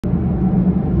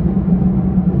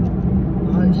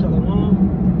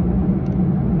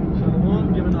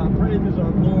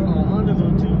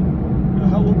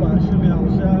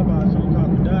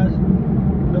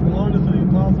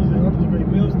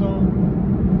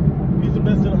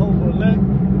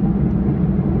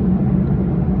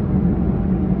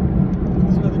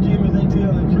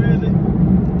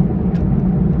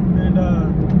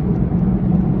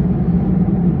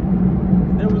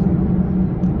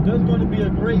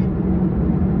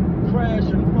great crash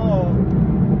and fall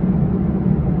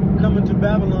coming to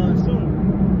Babylon soon.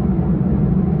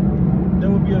 There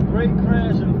will be a great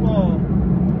crash and fall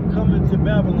coming to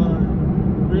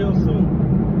Babylon real soon.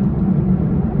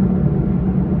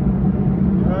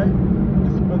 Alright?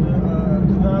 This is Brother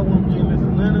Desire from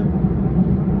Gmsatl.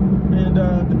 And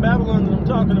the Babylon that I'm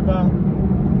talking about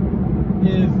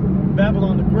is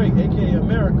Babylon the Great, aka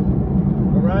America.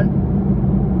 Alright?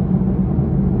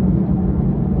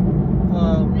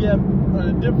 We have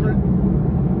an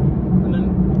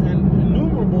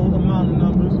innumerable amount of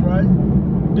numbers, right?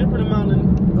 Different amount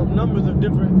of numbers of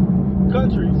different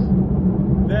countries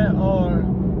that are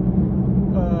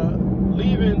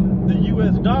leaving the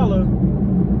US dollar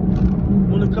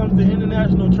when it comes to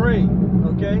international trade,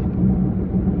 okay?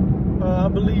 I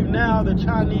believe now the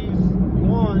Chinese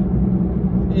yuan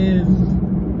is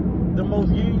the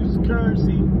most used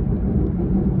currency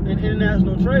in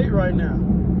international trade right now.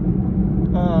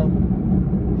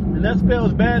 And that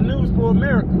spells bad news for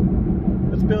America.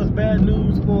 It spells bad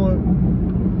news for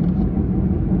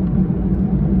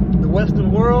the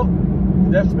Western world.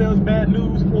 That spells bad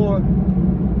news for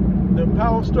the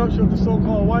power structure of the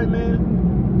so-called white man.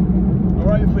 All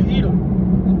right, for Edom.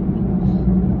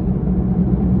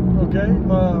 Okay,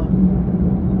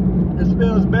 it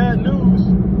spells bad news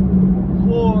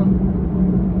for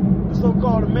the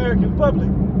so-called American public.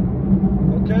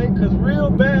 Okay, because real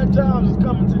bad times is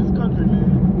coming to this country,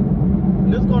 man.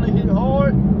 And it's going to hit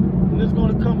hard, and it's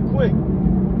going to come quick.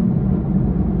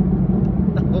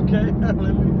 Okay, let me,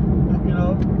 you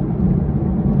know,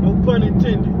 no pun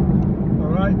intended.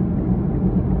 All right,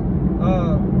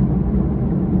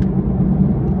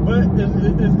 but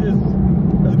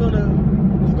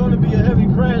it's gonna be a heavy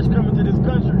crash coming to this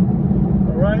country.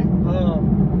 All right.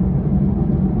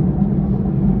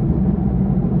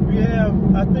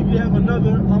 I think you have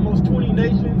another almost 20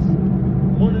 nations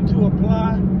wanting to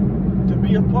apply to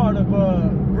be a part of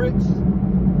BRICS.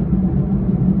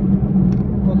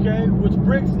 Okay, which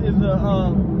BRICS is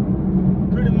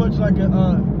pretty much like an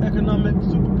economic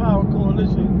superpower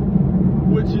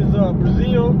coalition, which is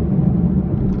Brazil,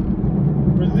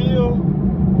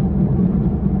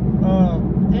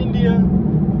 India,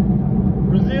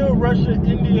 Russia,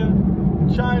 India,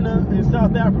 China, and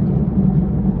South Africa.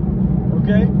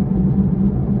 Okay?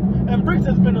 And BRICS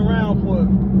has been around for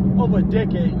over a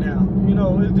decade now. You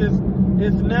know,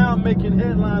 it's now making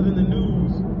headlines in the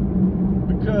news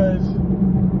because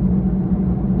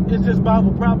it's just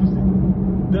Bible prophecy.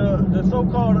 The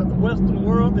so-called Western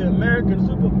world, the American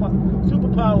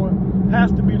superpower,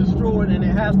 has to be destroyed, and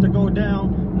it has to go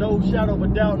down. No shadow of a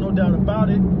doubt, no doubt about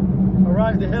it. All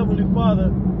right, the Heavenly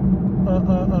Father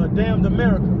damned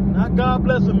America. Not God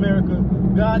bless America,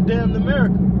 God damned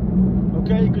America.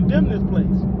 Okay, he condemned this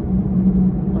place.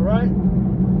 All right.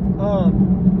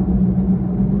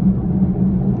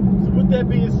 So with that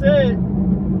being said,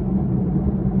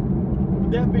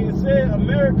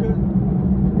 America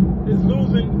is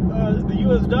losing. The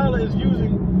U.S. dollar is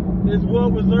using its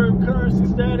well-reserved currency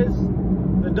status.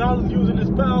 The dollar is using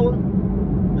its power.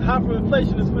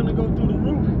 Hyperinflation is going to go through the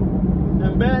roof,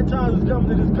 and bad times is coming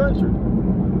to this country.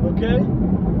 Okay.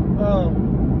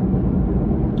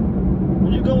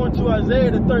 When you go into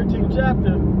Isaiah the 13th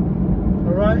chapter,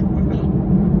 all right,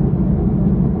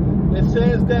 it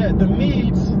says that the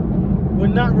Medes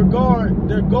would not regard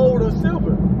their gold or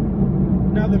silver.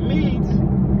 Now the Medes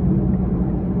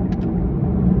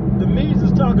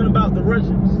is talking about the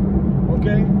Russians,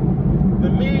 okay? The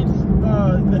Medes,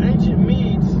 the ancient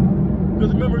Medes,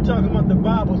 because remember we're talking about the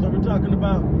Bible, so we're talking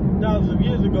about thousands of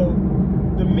years ago.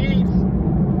 The Medes,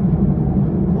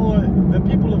 or the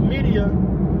people of Media,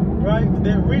 right,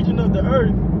 that region of the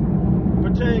earth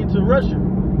pertain to Russia,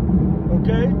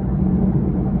 okay?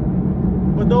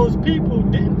 But those people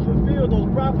didn't fulfill those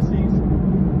prophecies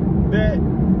that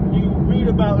you read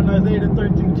about in Isaiah the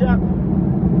 13th chapter.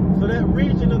 So that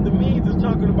region of the Medes is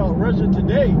talking about Russia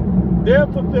today. They're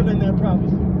fulfilling that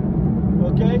prophecy,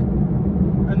 okay?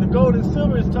 And the gold and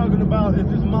silver is talking about is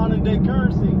this modern day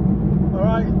currency, all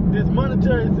right? This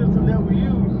monetary system that we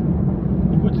use,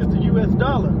 which is the US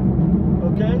dollar,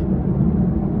 okay?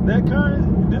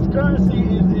 This currency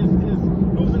is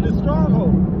losing its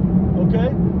stronghold,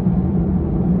 okay?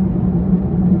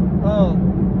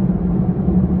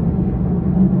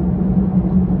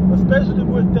 Especially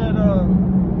with that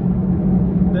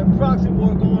proxy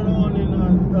war going on in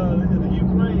the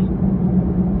Ukraine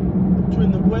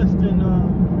between the West and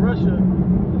Russia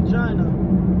and China.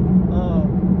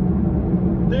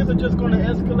 Things are just going to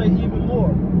escalate even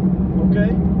more,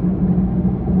 okay?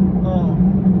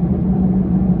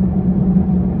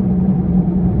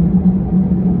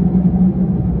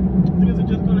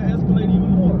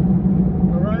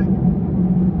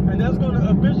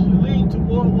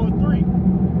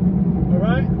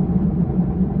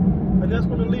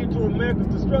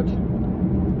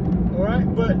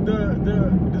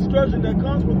 destruction that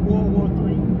comes with World War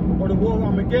III or the War of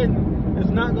Armageddon is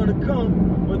not going to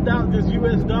come without this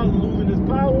U.S. dollar losing its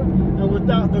power and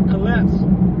without the collapse,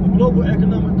 the global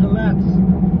economic collapse,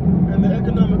 and the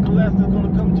economic collapse that's going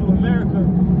to come to America,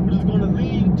 which is going to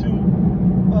lead to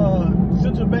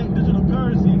central bank digital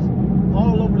currencies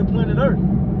all over the planet Earth.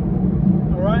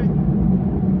 All right?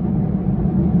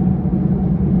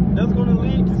 That's going to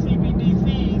lead to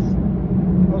CBDCs,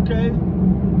 okay,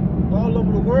 all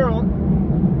over the world.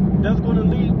 That's going to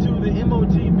lead to the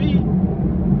MOTB,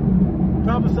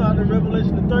 prophesied in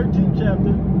Revelation the 13th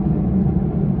chapter,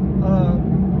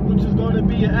 which is going to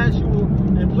be an actual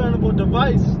implantable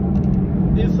device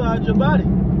inside your body,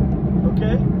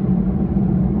 okay?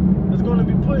 It's going to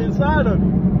be put inside of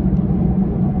you.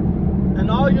 And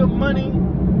all your money,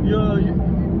 your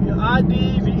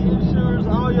IDs, your insurance,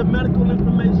 all your medical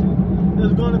information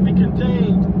is going to be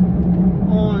contained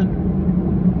on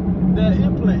that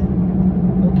implant,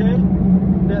 okay?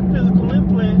 That physical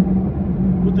implant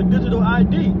with the digital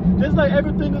ID. Just like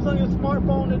everything is on your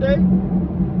smartphone today,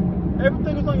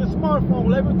 everything is on your smartphone,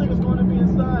 well, everything is going to be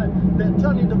inside that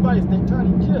tiny device, that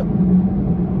tiny chip,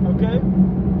 okay?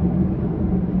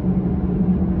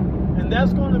 And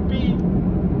that's going to be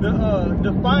the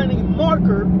defining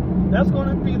marker. That's going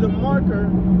to be the marker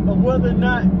of whether or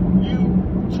not you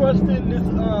trust in this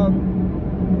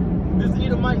this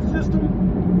Edomite system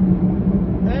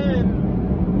and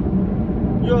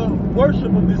your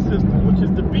worship of this system, which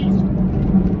is the beast.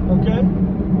 Okay?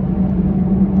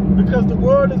 Because the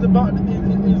world is about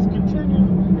is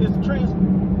continuing, is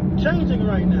changing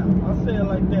right now. I'll say it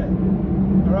like that.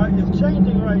 Alright? It's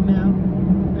changing right now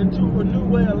into a new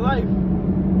way of life,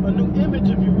 a new image,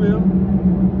 if you will.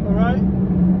 Alright?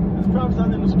 It's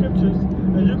prophesied in the scriptures,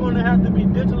 and you're going to have to be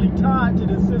digitally tied to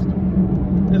this system.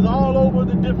 It's all over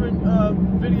the different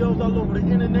videos, all over the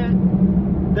internet.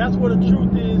 That's where the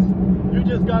truth is. You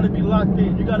just got to be locked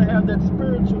in. You got to have that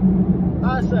spiritual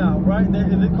eyesight, right? That,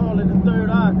 as they call it, the third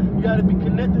eye. You got to be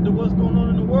connected to what's going on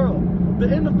in the world. The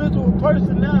individual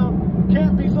person now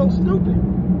can't be so stupid.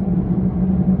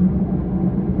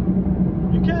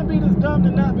 You can't be this dumb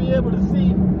to not be able to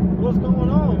see what's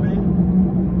going on, man.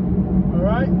 All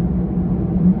right?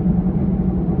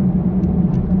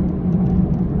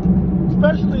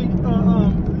 Especially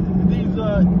these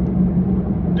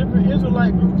different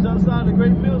Israelite groups outside the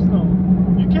Great Millstone.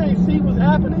 You can't see what's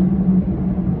happening.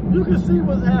 You can see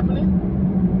what's happening,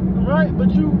 all right?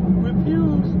 But you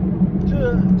refuse to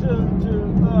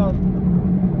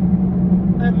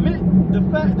admit the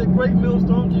fact that Great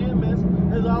Millstone, GMS,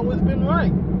 has always been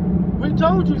right. We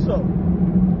told you so.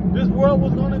 This world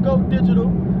was going to go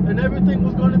digital, and everything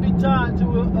was going to be tied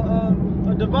to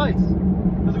a device.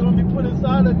 It's going to be put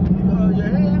inside of your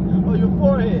hand or your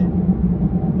forehead.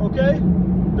 Okay?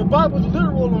 The Bible's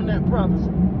literal on that prophecy.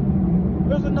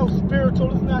 There's no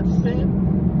spiritual, it's not sin.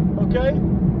 Okay?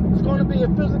 It's going to be a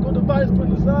physical device put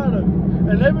inside of you.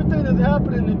 And everything that's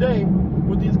happening today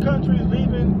with these countries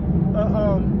leaving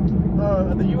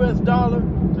the U.S. dollar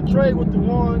to trade with the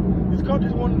yuan, these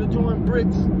countries wanting to join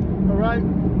BRICS, all right?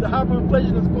 The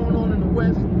hyperinflation that's going on in the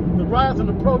West, the rise of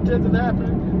the protests that's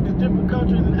happening in these different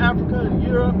countries in Africa and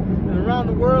Europe and around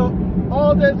the world,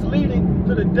 all that's leading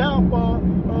to the downfall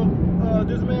of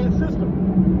this man's system.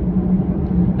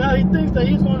 Now he thinks that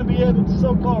he's going to be able to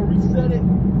so-called reset it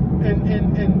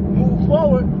and move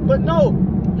forward, but no,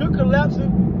 you're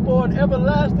collapsing for an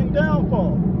everlasting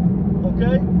downfall,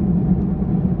 okay?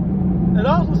 It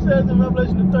also says in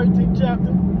Revelation the 13th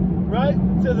chapter, right?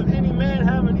 It says, if any man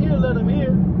have an ear, let him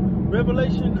hear.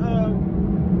 Revelation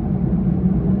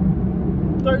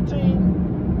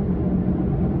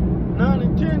 13, 9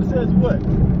 and 10 says what?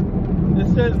 It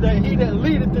says that he that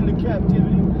leadeth into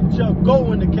captivity shall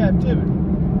go into captivity.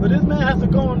 But this man has to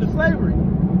go into slavery.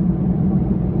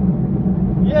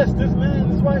 Yes, this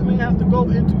white man has to go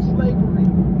into slavery.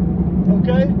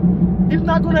 Okay? He's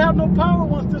not going to have no power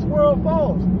once this world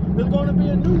falls. There's going to be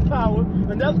a new power,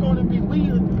 and that's going to be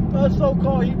we, us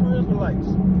so-called Hebrew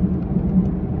Israelites.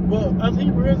 Well, us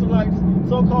Hebrew Israelites,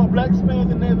 so-called black,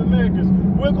 Hispanics, and Native Americans,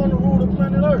 we're going to rule the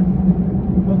planet Earth.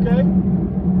 Okay?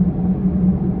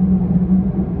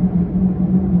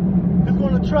 He's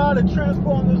going to try to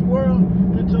transform this world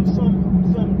into some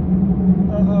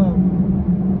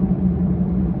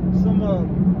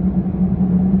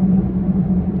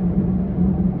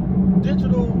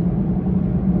digital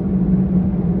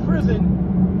prison,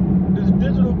 this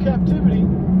digital captivity,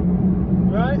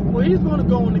 right? Well, he's going to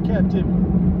go into captivity,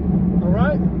 all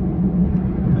right?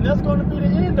 And that's going to be the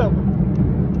end of him.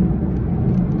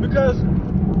 Because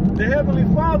the Heavenly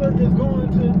Father is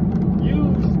going to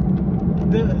use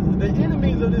the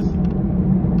enemies of this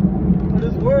of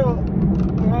this world,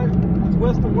 all right, this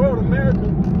Western world, America,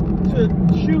 to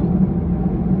shoot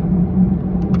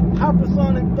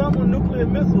hypersonic thermonuclear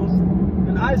missiles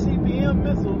and ICBM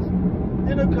missiles,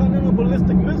 intercontinental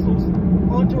ballistic missiles,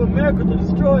 onto America to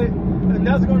destroy it, and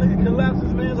that's going to collapse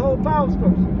this man's whole power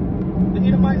structure. The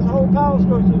Edomite's whole power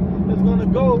structure is going to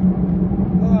go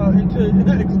into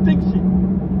extinction.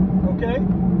 Okay?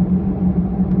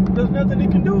 There's nothing he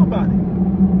can do about it.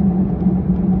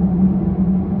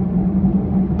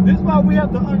 This is why we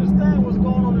have to understand what's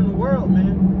going on in the world,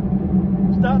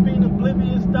 man. Stop being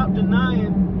oblivious. Stop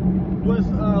denying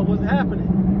what's happening.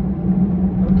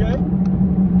 Okay?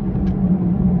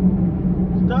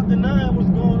 Stop denying what's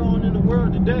going on in the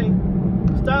world today.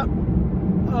 Stop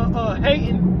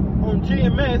hating on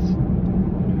GMS,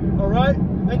 all right?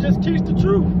 And just teach the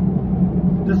truth.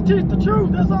 Just teach the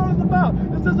truth. That's all it's about.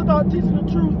 It's just about teaching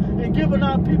the truth and giving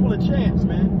our people a chance,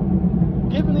 man.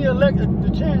 Giving the elected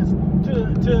the chance to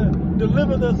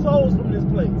deliver their souls from this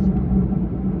place.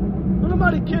 Don't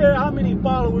nobody care how many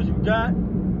followers you got.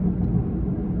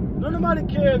 Don't nobody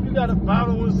care if you got a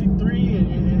 501c3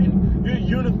 and you're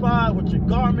unified with your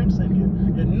garments and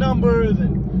your numbers,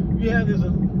 and you have this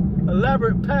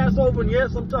elaborate Passover. And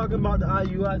yes, I'm talking about the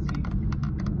IUIC,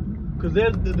 because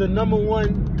they're the number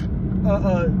one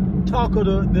talk of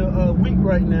the week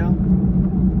right now.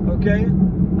 Okay,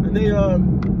 and they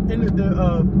ended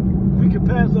the week of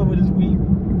Passover this week,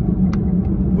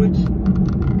 which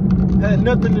had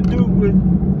nothing to do with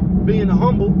being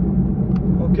humble.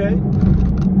 Okay.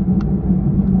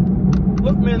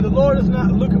 Look, man, the Lord is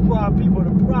not looking for our people to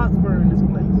prosper in this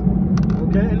place.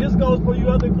 Okay? And this goes for you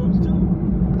other groups too.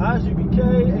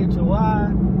 IGBK, HOI,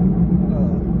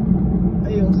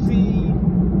 AOC,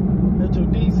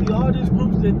 HODC, all these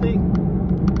groups that think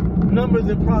numbers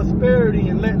and prosperity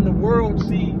and letting the world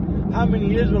see how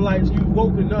many Israelites you've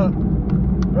woken up,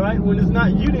 right? When it's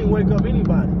not, you didn't wake up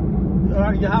anybody. All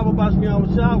right? Yahweh Bashmi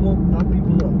Shah woke our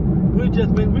people up. We've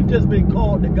just been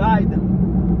called to guide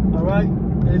them. All right?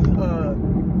 As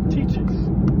teachers,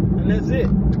 and that's it.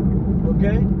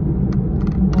 Okay.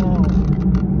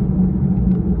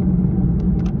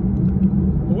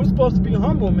 We're supposed to be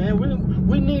humble, man.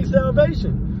 We need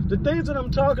salvation. The things that I'm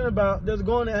talking about that's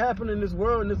going to happen in this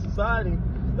world, in this society,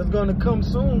 that's going to come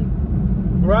soon,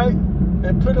 right?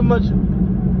 And pretty much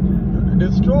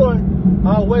destroy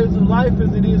our ways of life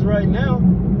as it is right now.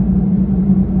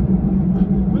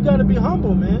 We got to be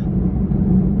humble, man.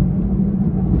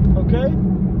 Okay.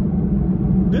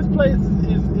 This place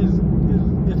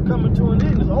is coming to an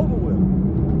end. It's over with.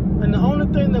 And the only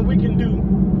thing that we can do,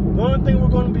 the only thing we're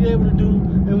going to be able to do,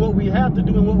 and what we have to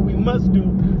do, and what we must do,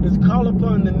 is call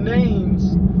upon the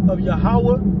names of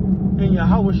Yahweh and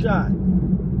Yahweh Shai.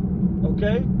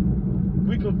 Okay?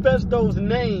 We confess those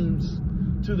names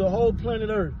to the whole planet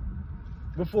Earth,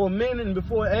 before men and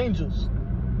before angels.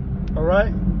 All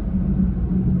right?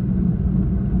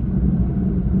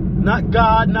 Not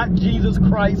God, not Jesus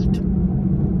Christ.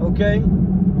 Okay?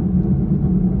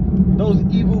 Those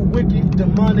evil, wicked,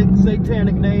 demonic,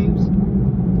 satanic names.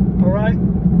 All right?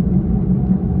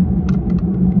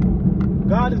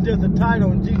 God is just a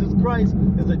title, and Jesus Christ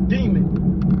is a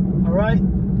demon. All right?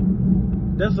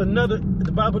 That's another,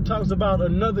 the Bible talks about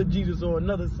another Jesus or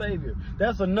another Savior.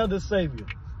 That's another Savior.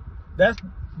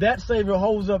 That Savior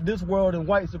holds up this world in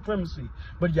white supremacy.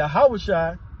 But Yahweh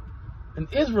Shai, an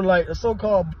Israelite, a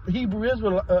so-called Hebrew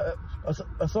Israelite,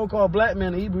 a so-called black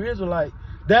man, a Hebrew Israelite,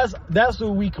 that's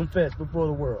who we confess before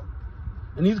the world.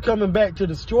 And he's coming back to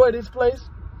destroy this place,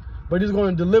 but he's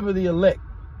going to deliver the elect.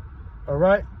 All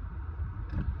right?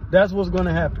 That's what's going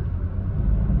to happen.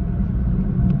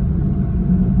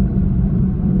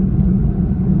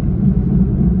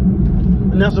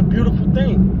 And that's a beautiful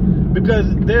thing,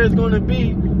 because there's going to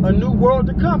be a new world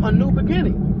to come, a new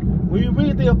beginning. When you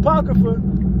read the Apocrypha,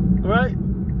 right?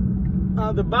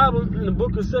 The Bible in the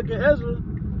book of 2nd Ezra,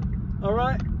 all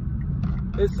right?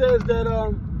 It says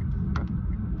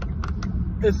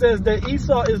that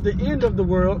Esau is the end of the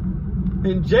world,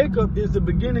 and Jacob is the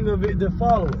beginning of it that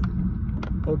followeth.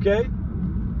 Okay?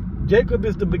 Jacob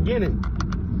is the beginning.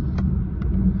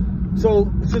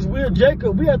 So since we're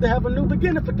Jacob, we have to have a new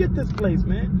beginning. Forget this place,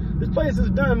 man. This place is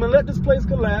done, man. Let this place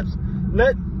collapse.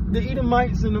 Let the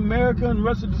Edomites in America and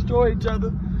Russia destroy each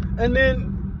other, and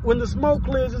then when the smoke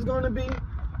clears, it's going to be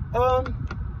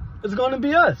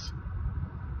us.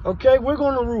 Okay, we're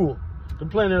going to rule the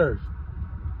planet Earth.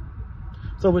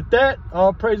 So with that,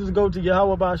 all praises go to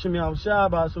Yahweh Ba'ashem Yahweh Shai,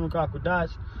 Ba'ashem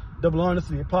Kakwadash, double honors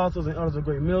to the apostles and others of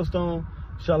great millstone.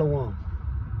 Shalom.